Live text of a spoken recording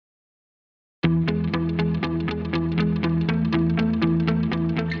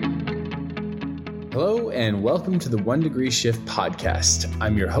and welcome to the One Degree Shift podcast.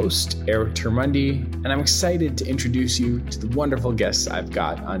 I'm your host, Eric Termundi, and I'm excited to introduce you to the wonderful guests I've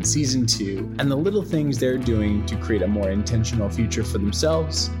got on season 2 and the little things they're doing to create a more intentional future for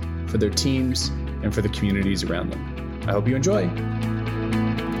themselves, for their teams, and for the communities around them. I hope you enjoy.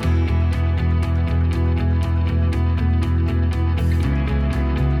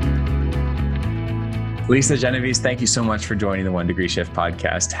 Lisa Genovese, thank you so much for joining the One Degree Shift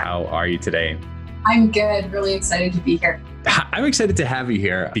podcast. How are you today? I'm good. Really excited to be here. I'm excited to have you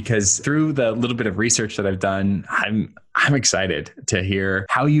here because through the little bit of research that I've done, I'm excited to hear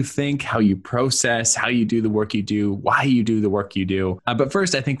how you think, how you process, how you do the work you do, why you do the work you do. But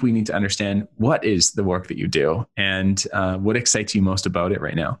first, I think we need to understand what is the work that you do and what excites you most about it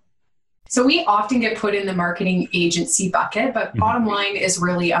right now. So we often get put in the marketing agency bucket, but bottom line is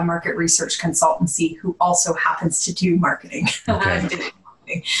really a market research consultancy who also happens to do marketing. Okay.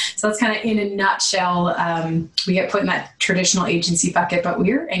 So that's kind of in a nutshell. We get put in that traditional agency bucket, but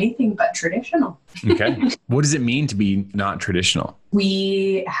we're anything but traditional. Okay. What does it mean to be not traditional?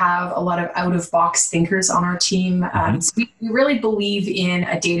 We have a lot of out-of-box thinkers on our team. So we really believe in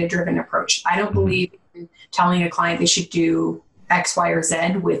a data-driven approach. I don't believe in telling a client they should do X, Y, or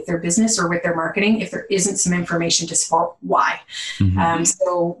Z with their business or with their marketing if there isn't some information to support why.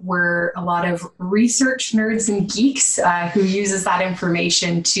 So we're a lot of research nerds and geeks who uses that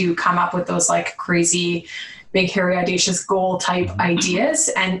information to come up with those like crazy, big, hairy, audacious goal type ideas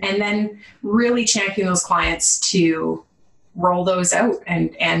and then really champion those clients to roll those out.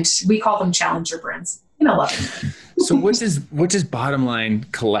 And we call them challenger brands. I love it. So what does Bottom Line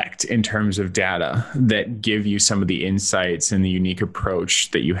collect in terms of data that give you some of the insights and the unique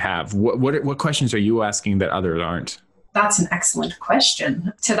approach that you have? What questions are you asking that others aren't? That's an excellent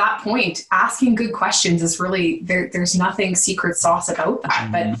question. To that point, asking good questions is really, there's nothing secret sauce about that,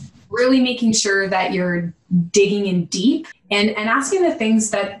 but really making sure that you're digging in deep and asking the things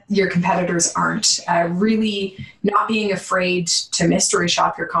that your competitors aren't, really not being afraid to mystery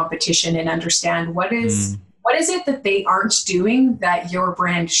shop your competition and understand what is it that they aren't doing that your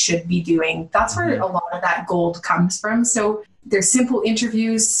brand should be doing. That's where a lot of that gold comes from. So there's simple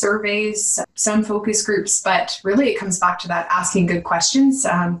interviews, surveys, some focus groups, but really it comes back to that asking good questions.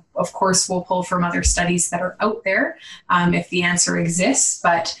 Of course, we'll pull from other studies that are out there if the answer exists,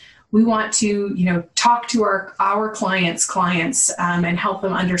 but we want to, talk to our clients and help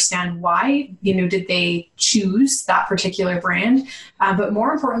them understand why, did they choose that particular brand? But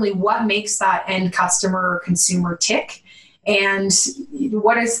more importantly, what makes that end customer or consumer tick? And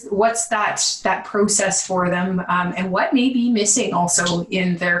what's that process for them? And what may be missing also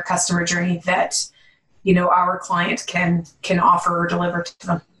in their customer journey that, our client can offer or deliver to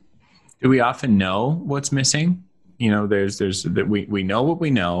them. Do we often know what's missing? There's that we know what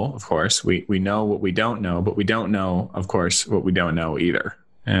we know, of course, we know what we don't know, but we don't know, of course, what we don't know either.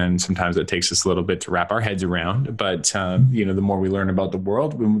 And sometimes it takes us a little bit to wrap our heads around, but the more we learn about the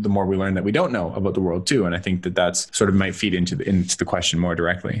world, the more we learn that we don't know about the world too. And I think that's sort of might feed into the question more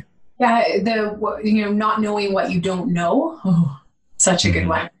directly. Yeah. Not knowing what you don't know. Oh, such a good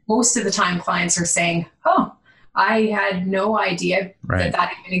one. Most of the time clients are saying, I had no idea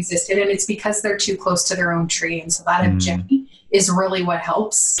that even existed. And it's because they're too close to their own tree. And so that objective is really what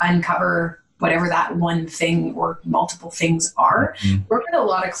helps uncover whatever that one thing or multiple things are. Work with a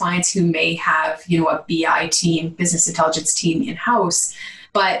lot of clients who may have, a BI team, business intelligence team in-house,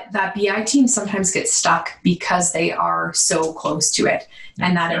 but that BI team sometimes gets stuck because they are so close to it.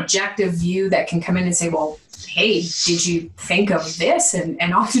 And that objective view that can come in and say, well, hey, did you think of this? And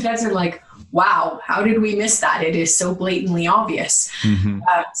oftentimes they're like, wow, how did we miss that? It is so blatantly obvious.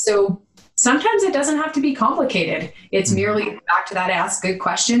 So sometimes it doesn't have to be complicated. It's merely back to that, ask good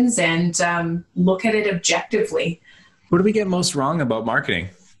questions and look at it objectively. What do we get most wrong about marketing?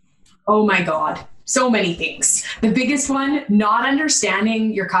 Oh my God, so many things. The biggest one, not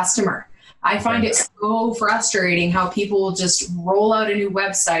understanding your customer. I find it so frustrating how people will just roll out a new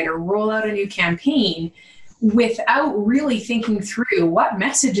website or roll out a new campaign without really thinking through what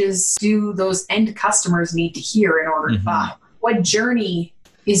messages do those end customers need to hear in order to buy? What journey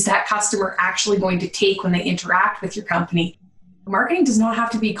is that customer actually going to take when they interact with your company? Marketing does not have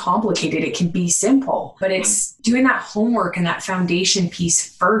to be complicated. It can be simple, but it's doing that homework and that foundation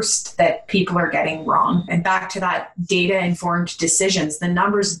piece first that people are getting wrong. And back to that data-informed decisions, the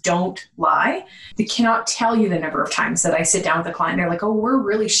numbers don't lie. They cannot tell you the number of times that I sit down with a client. They're like, oh, we're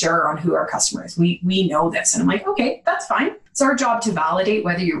really sure on who our customer is. We know this. And I'm like, okay, that's fine. It's our job to validate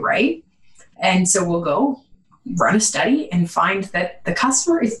whether you're right. And so we'll go run a study and find that the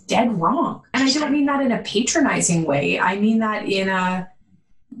customer is dead wrong. And I don't mean that in a patronizing way. I mean that in a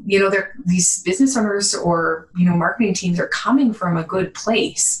these business owners or, marketing teams are coming from a good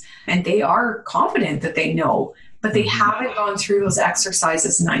place and they are confident that they know, but they haven't gone through those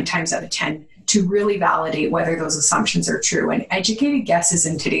exercises 9 times out of 10 to really validate whether those assumptions are true. And educated guesses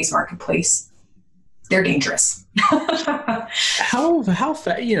in today's marketplace, they're dangerous. How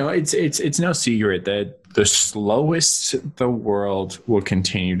it's no secret that the slowest the world will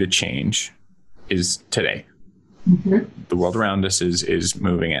continue to change is today. The world around us is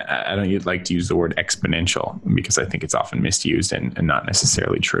moving. I don't like to use the word exponential because I think it's often misused and not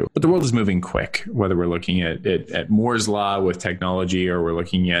necessarily true. But the world is moving quick, whether we're looking at Moore's law with technology or we're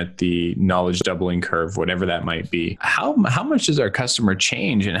looking at the knowledge doubling curve, whatever that might be. How much does our customer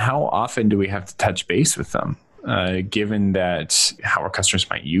change and how often do we have to touch base with them? Given that how our customers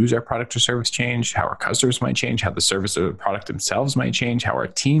might use our product or service change, how our customers might change, how the service or the product themselves might change, how our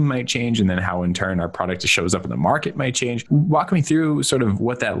team might change, and then how in turn our product shows up in the market might change. Walk me through sort of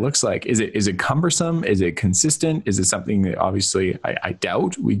what that looks like. Is it cumbersome? Is it consistent? Is it something that obviously I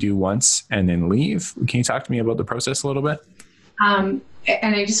doubt we do once and then leave? Can you talk to me about the process a little bit? And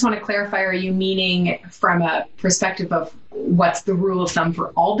I just want to clarify, are you meaning from a perspective of what's the rule of thumb for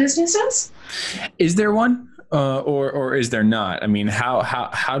all businesses? Is there one? Or is there not? I mean,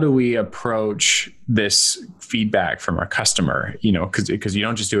 how do we approach this feedback from our customer? Because you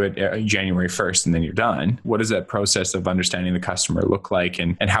don't just do it January 1st and then you're done. What does that process of understanding the customer look like,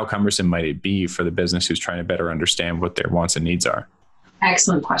 and how cumbersome might it be for the business who's trying to better understand what their wants and needs are?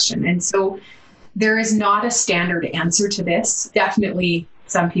 Excellent question. And so there is not a standard answer to this. Definitely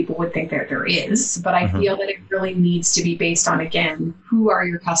some people would think that there is, but I feel that it really needs to be based on, again, who are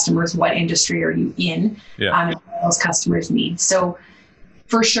your customers? What industry are you in? And what those customers need. So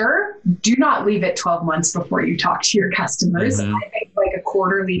for sure, do not leave it 12 months before you talk to your customers. I think like a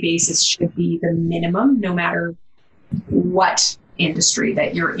quarterly basis should be the minimum, no matter what industry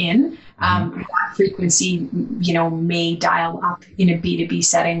that you're in. That frequency, may dial up in a B2B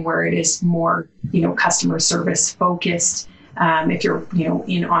setting where it is more, customer service focused. If you're,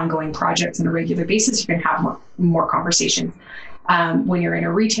 in ongoing projects on a regular basis, you can have more conversations. When you're in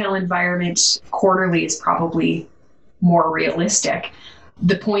a retail environment, quarterly is probably more realistic.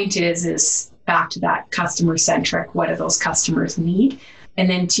 The point is back to that customer centric. What do those customers need? And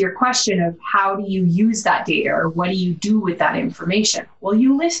then to your question of how do you use that data, or what do you do with that information? Well,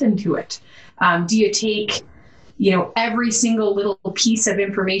 you listen to it. Do you take every single little piece of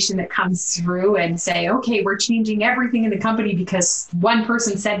information that comes through and say, okay, we're changing everything in the company because one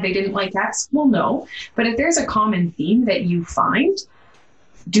person said they didn't like X? Well, no. But if there's a common theme that you find,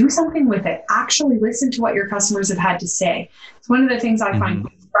 do something with it. Actually listen to what your customers have had to say. It's one of the things I find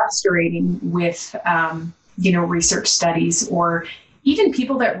frustrating with, research studies, or even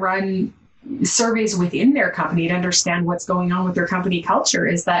people that run surveys within their company to understand what's going on with their company culture,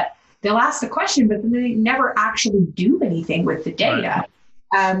 is that they'll ask the question, but then they never actually do anything with the data.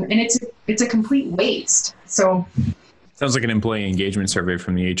 Right. And it's a complete waste. So sounds like an employee engagement survey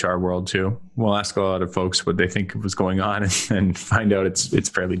from the HR world too. We'll ask a lot of folks what they think was going on and find out it's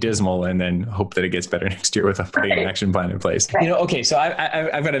fairly dismal, and then hope that it gets better next year with putting an action plan in place. Right. Okay, so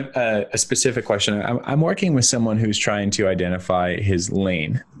I've got a specific question. I'm working with someone who's trying to identify his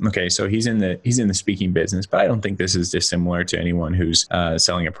lane. Okay, so he's in the speaking business, but I don't think this is dissimilar to anyone who's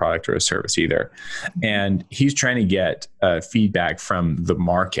selling a product or a service either. And he's trying to get feedback from the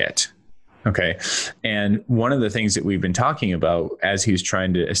market. Okay. And one of the things that we've been talking about as he's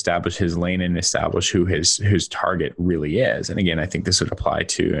trying to establish his lane and establish who his target really is, and again, I think this would apply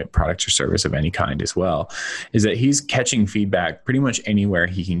to products or service of any kind as well, is that he's catching feedback pretty much anywhere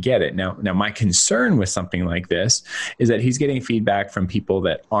he can get it. Now my concern with something like this is that he's getting feedback from people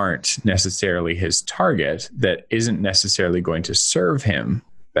that aren't necessarily his target, that isn't necessarily going to serve him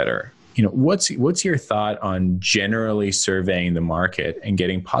better. What's your thought on generally surveying the market and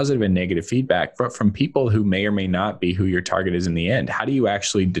getting positive and negative feedback from people who may or may not be who your target is in the end? How do you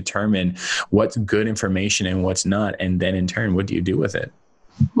actually determine what's good information and what's not? And then in turn, what do you do with it?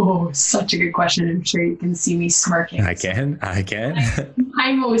 Oh, such a good question. I'm sure you can see me smirking. I can.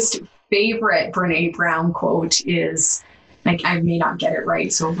 My most favorite Brene Brown quote is, I may not get it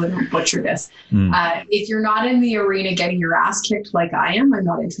right, so I'm going to butcher this. If you're not in the arena getting your ass kicked like I am, I'm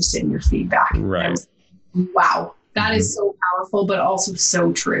not interested in your feedback. Right. Wow. That is so powerful, but also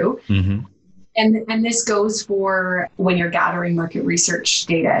so true. And this goes for when you're gathering market research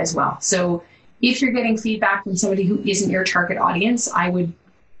data as well. So if you're getting feedback from somebody who isn't your target audience, I would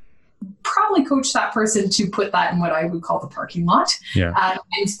probably coach that person to put that in what I would call the parking lot,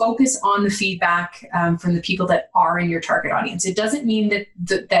 and focus on the feedback from the people that are in your target audience. It doesn't mean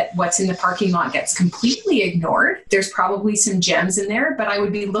that what's in the parking lot gets completely ignored. There's probably some gems in there, but I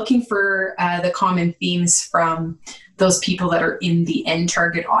would be looking for the common themes from those people that are in the end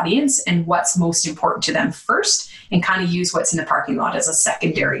target audience and what's most important to them first, and kind of use what's in the parking lot as a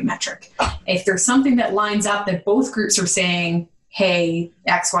secondary metric. If there's something that lines up that both groups are saying, hey,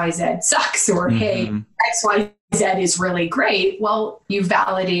 XYZ sucks, or hey, XYZ is really great, well, you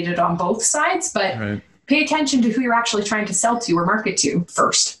validated on both sides, but pay attention to who you're actually trying to sell to or market to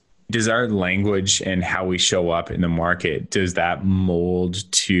first. Does our language and how we show up in the market, does that mold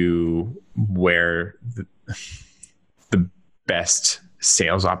to where the best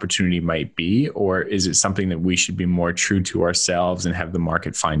sales opportunity might be? Or is it something that we should be more true to ourselves and have the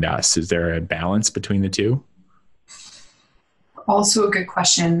market find us? Is there a balance between the two? Also a good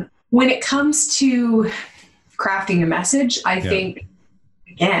question. When it comes to crafting a message, I think,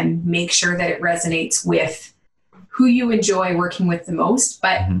 again, make sure that it resonates with who you enjoy working with the most.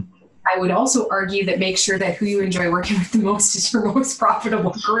 But I would also argue that make sure that who you enjoy working with the most is your most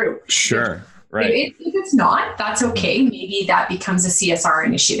profitable group. Sure. Right. If it's not, that's okay. Maybe that becomes a CSR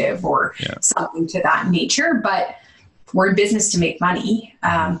initiative or something to that nature. But we're in business to make money.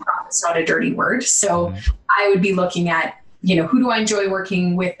 Profit's not a dirty word. So I would be looking at, who do I enjoy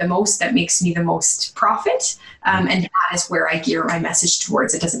working with the most that makes me the most profit? And that is where I gear my message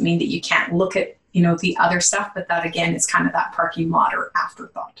towards. It doesn't mean that you can't look at, the other stuff, but that again is kind of that parking lot or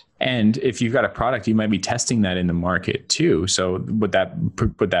afterthought. And if you've got a product, you might be testing that in the market too. So would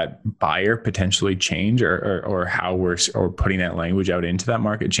that buyer potentially change or how we're putting that language out into that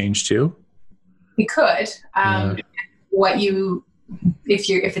market change too? We could.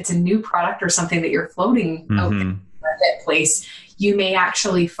 If it's a new product or something that you're floating out in the marketplace, you may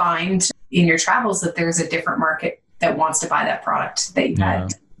actually find in your travels that there's a different market that wants to buy that product that you had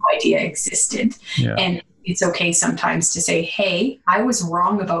no idea existed. And it's okay sometimes to say, hey, I was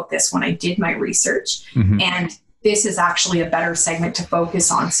wrong about this when I did my research. And this is actually a better segment to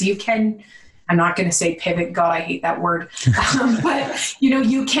focus on. So you can, I'm not going to say pivot. God, I hate that word. But,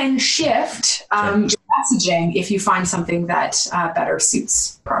 you can shift your messaging if you find something that better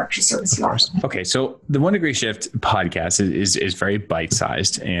suits product or service you offer. Okay. So the 1 Degree Shift podcast is very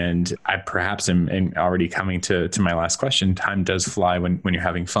bite-sized, and I perhaps am already coming to my last question. Time does fly when you're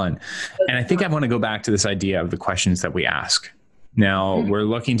having fun. And I think I want to go back to this idea of the questions that we ask. Now, we're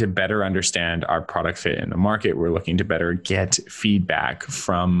looking to better understand our product fit in the market. We're looking to better get feedback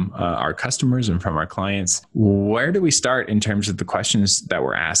from our customers and from our clients. Where do we start in terms of the questions that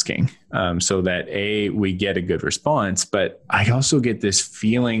we're asking so that we get a good response? But I also get this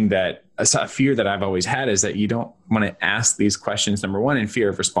feeling that a fear that I've always had is that you don't want to ask these questions, number one, in fear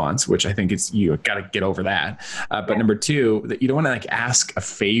of response, which I think you got to get over that. But number two, that you don't want to ask a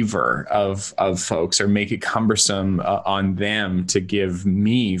favor of folks or make it cumbersome on them to give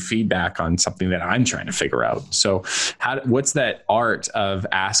me feedback on something that I'm trying to figure out. So what's that art of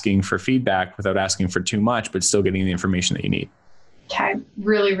asking for feedback without asking for too much, but still getting the information that you need? Okay.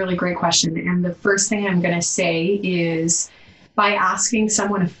 Really, really great question. And the first thing I'm going to say is, by asking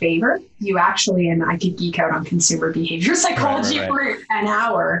someone a favor, you actually, and I could geek out on consumer behavior psychology for an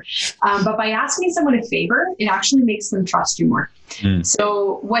hour, but by asking someone a favor, it actually makes them trust you more.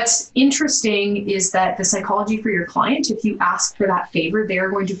 So what's interesting is that the psychology for your client, if you ask for that favor,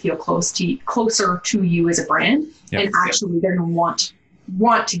 they're going to feel closer to you as a brand, and actually they're going to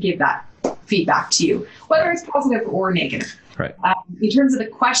want to give that feedback to you, whether it's positive or negative. Right. In terms of the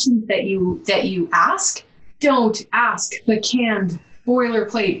questions that you ask, don't ask the canned,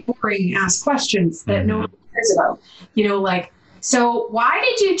 boilerplate, boring ass questions that no one cares about. So why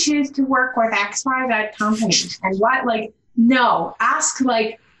did you choose to work with XYZ company? And no, ask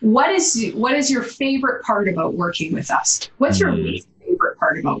what is your favorite part about working with us? What's your least favorite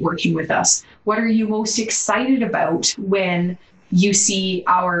part about working with us? What are you most excited about when you see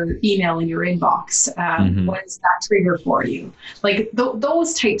our email in your inbox? What is that trigger for you?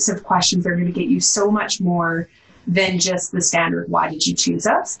 Those types of questions are going to get you so much more than just the standard, why did you choose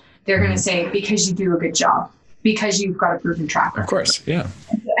us? They're going to say, because you do a good job, because you've got a proven track record. Of course, yeah.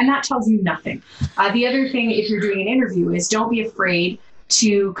 And that tells you nothing. The other thing, if you're doing an interview, is don't be afraid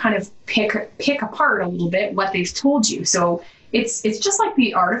to kind of pick apart a little bit what they've told you. So it's just like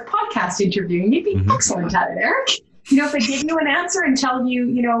the art of podcast interviewing. You'd be excellent at it, Eric. If they give you an answer and tell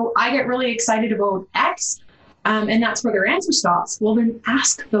you, I get really excited about X, and that's where their answer stops, well, then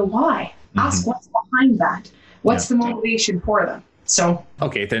ask the why. Ask what's behind that. What's the motivation for them? So,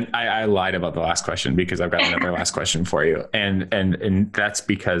 okay, then I lied about the last question because I've got another last question for you. And that's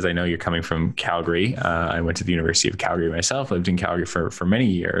because I know you're coming from Calgary. I went to the University of Calgary myself, lived in Calgary for many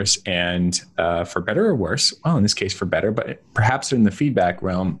years, and for better or worse, well, in this case for better, but perhaps in the feedback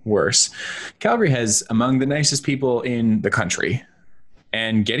realm, worse. Calgary has among the nicest people in the country.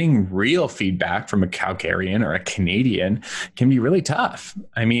 And getting real feedback from a Calgarian or a Canadian can be really tough.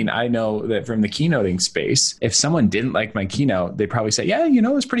 I mean, I know that from the keynoting space, if someone didn't like my keynote, they'd probably say, yeah, it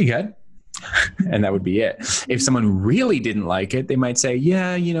was pretty good. And that would be it. If someone really didn't like it, they might say,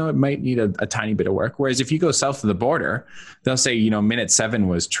 yeah, it might need a tiny bit of work. Whereas if you go south of the border, they'll say, minute 7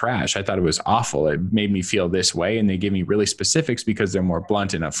 was trash. I thought it was awful. It made me feel this way. And they give me really specifics because they're more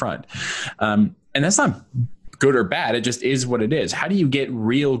blunt and upfront. And that's not good or bad. It just is what it is. How do you get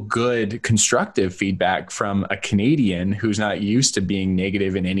real good constructive feedback from a Canadian who's not used to being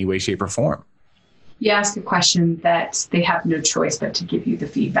negative in any way, shape, or form? You ask a question that they have no choice but to give you the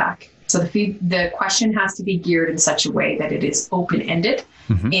feedback. So the question has to be geared in such a way that it is open-ended.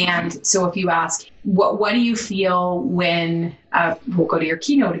 Mm-hmm. And so if you ask, what do you feel when, we'll go to your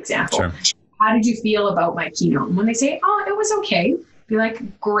keynote example. Sure. How did you feel about my keynote? And when they say, oh, it was okay. Be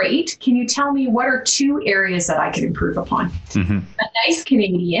like, great. Can you tell me what are 2 areas that I can improve upon? Mm-hmm. A nice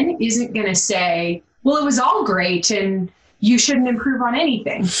Canadian isn't going to say, well, it was all great and you shouldn't improve on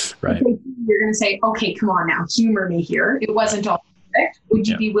anything. Right. You're going to say, okay, come on now, humor me here. It wasn't all perfect. Would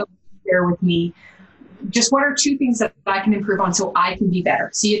you be willing to share with me just what are 2 things that I can improve on so I can be better?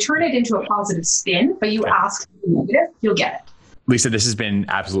 So you turn it into a positive spin, but you ask negative, you'll get it. Lisa, this has been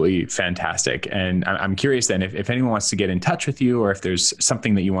absolutely fantastic. And I'm curious then if anyone wants to get in touch with you or if there's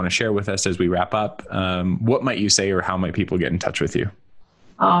something that you want to share with us as we wrap up, what might you say or how might people get in touch with you?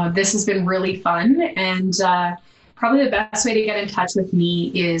 This has been really fun. And probably the best way to get in touch with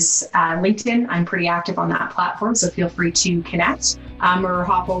me is LinkedIn. I'm pretty active on that platform, so feel free to connect or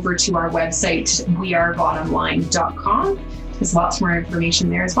hop over to our website, wearebottomline.com. There's lots more information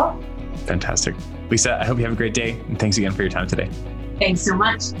there as well. Fantastic. Lisa, I hope you have a great day. And thanks again for your time today. Thanks so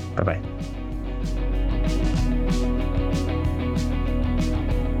much. Bye-bye.